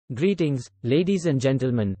Greetings, ladies and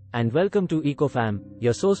gentlemen, and welcome to EcoFam,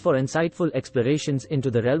 your source for insightful explorations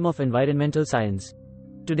into the realm of environmental science.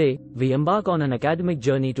 Today, we embark on an academic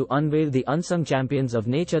journey to unveil the unsung champions of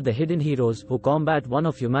nature, the hidden heroes who combat one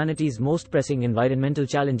of humanity's most pressing environmental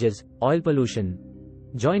challenges, oil pollution.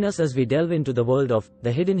 Join us as we delve into the world of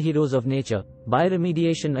the hidden heroes of nature,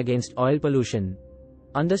 bioremediation against oil pollution.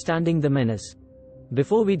 Understanding the menace.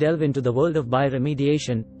 Before we delve into the world of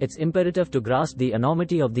bioremediation, it's imperative to grasp the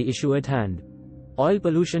enormity of the issue at hand. Oil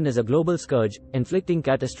pollution is a global scourge, inflicting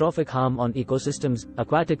catastrophic harm on ecosystems,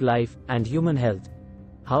 aquatic life, and human health.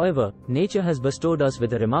 However, nature has bestowed us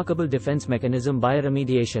with a remarkable defense mechanism: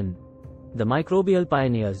 bioremediation. The microbial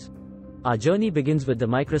pioneers. Our journey begins with the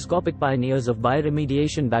microscopic pioneers of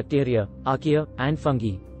bioremediation: bacteria, archaea, and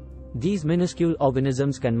fungi. These minuscule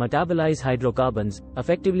organisms can metabolize hydrocarbons,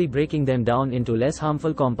 effectively breaking them down into less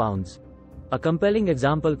harmful compounds. A compelling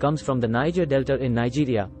example comes from the Niger Delta in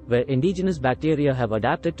Nigeria, where indigenous bacteria have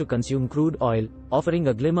adapted to consume crude oil, offering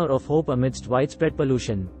a glimmer of hope amidst widespread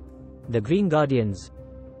pollution. The Green Guardians.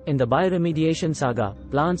 In the bioremediation saga,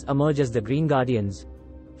 plants emerge as the Green Guardians.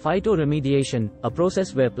 Phytoremediation, a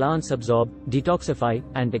process where plants absorb, detoxify,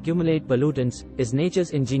 and accumulate pollutants, is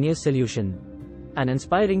nature's ingenious solution. An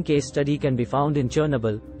inspiring case study can be found in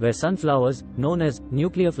Chernobyl, where sunflowers, known as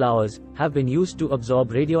nuclear flowers, have been used to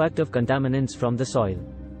absorb radioactive contaminants from the soil.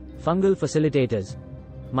 Fungal facilitators.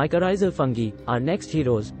 Mycorrhizal fungi, our next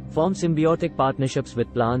heroes, form symbiotic partnerships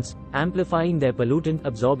with plants, amplifying their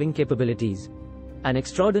pollutant-absorbing capabilities. An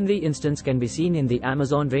extraordinary instance can be seen in the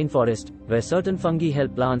Amazon rainforest, where certain fungi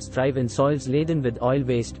help plants thrive in soils laden with oil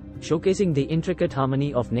waste, showcasing the intricate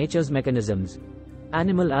harmony of nature's mechanisms.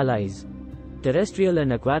 Animal allies. Terrestrial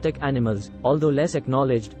and aquatic animals, although less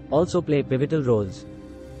acknowledged, also play pivotal roles.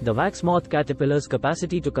 The wax moth caterpillar's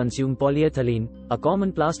capacity to consume polyethylene, a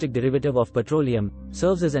common plastic derivative of petroleum,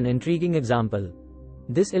 serves as an intriguing example.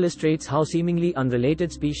 This illustrates how seemingly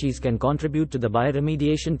unrelated species can contribute to the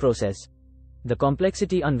bioremediation process. The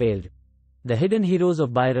complexity unveiled. The hidden heroes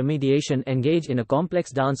of bioremediation engage in a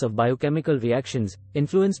complex dance of biochemical reactions,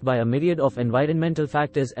 influenced by a myriad of environmental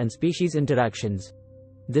factors and species interactions.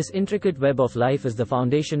 This intricate web of life is the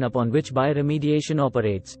foundation upon which bioremediation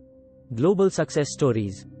operates. Global success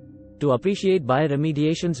stories. To appreciate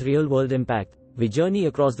bioremediation's real-world impact, we journey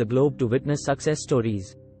across the globe to witness success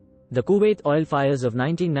stories. The Kuwait oil fires of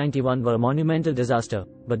 1991 were a monumental disaster,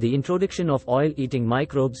 but the introduction of oil-eating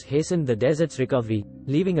microbes hastened the desert's recovery,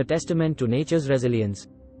 leaving a testament to nature's resilience.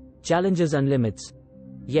 Challenges and limits.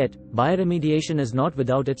 Yet, bioremediation is not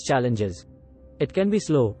without its challenges. It can be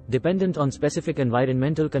slow, dependent on specific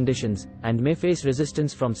environmental conditions, and may face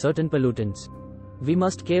resistance from certain pollutants. We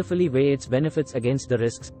must carefully weigh its benefits against the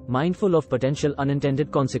risks, mindful of potential unintended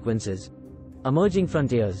consequences. Emerging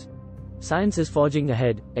frontiers. Science is forging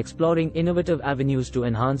ahead, exploring innovative avenues to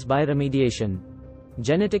enhance bioremediation.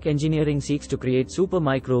 Genetic engineering seeks to create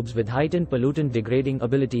supermicrobes with heightened pollutant-degrading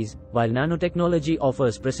abilities, while nanotechnology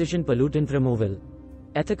offers precision pollutant removal.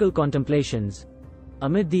 Ethical contemplations.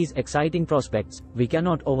 Amid these exciting prospects, we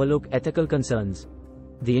cannot overlook ethical concerns.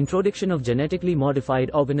 The introduction of genetically modified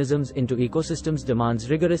organisms into ecosystems demands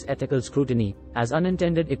rigorous ethical scrutiny, as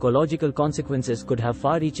unintended ecological consequences could have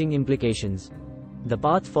far-reaching implications. The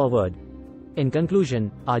path forward. In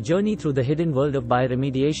conclusion, our journey through the hidden world of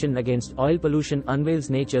bioremediation against oil pollution unveils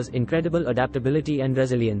nature's incredible adaptability and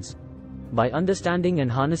resilience. By understanding and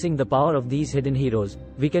harnessing the power of these hidden heroes,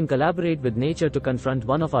 we can collaborate with nature to confront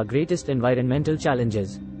one of our greatest environmental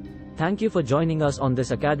challenges. Thank you for joining us on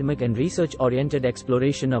this academic and research-oriented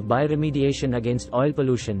exploration of bioremediation against oil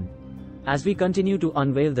pollution. As we continue to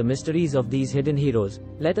unveil the mysteries of these hidden heroes,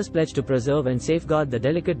 let us pledge to preserve and safeguard the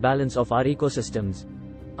delicate balance of our ecosystems.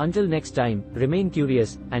 Until next time, remain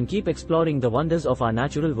curious, and keep exploring the wonders of our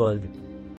natural world.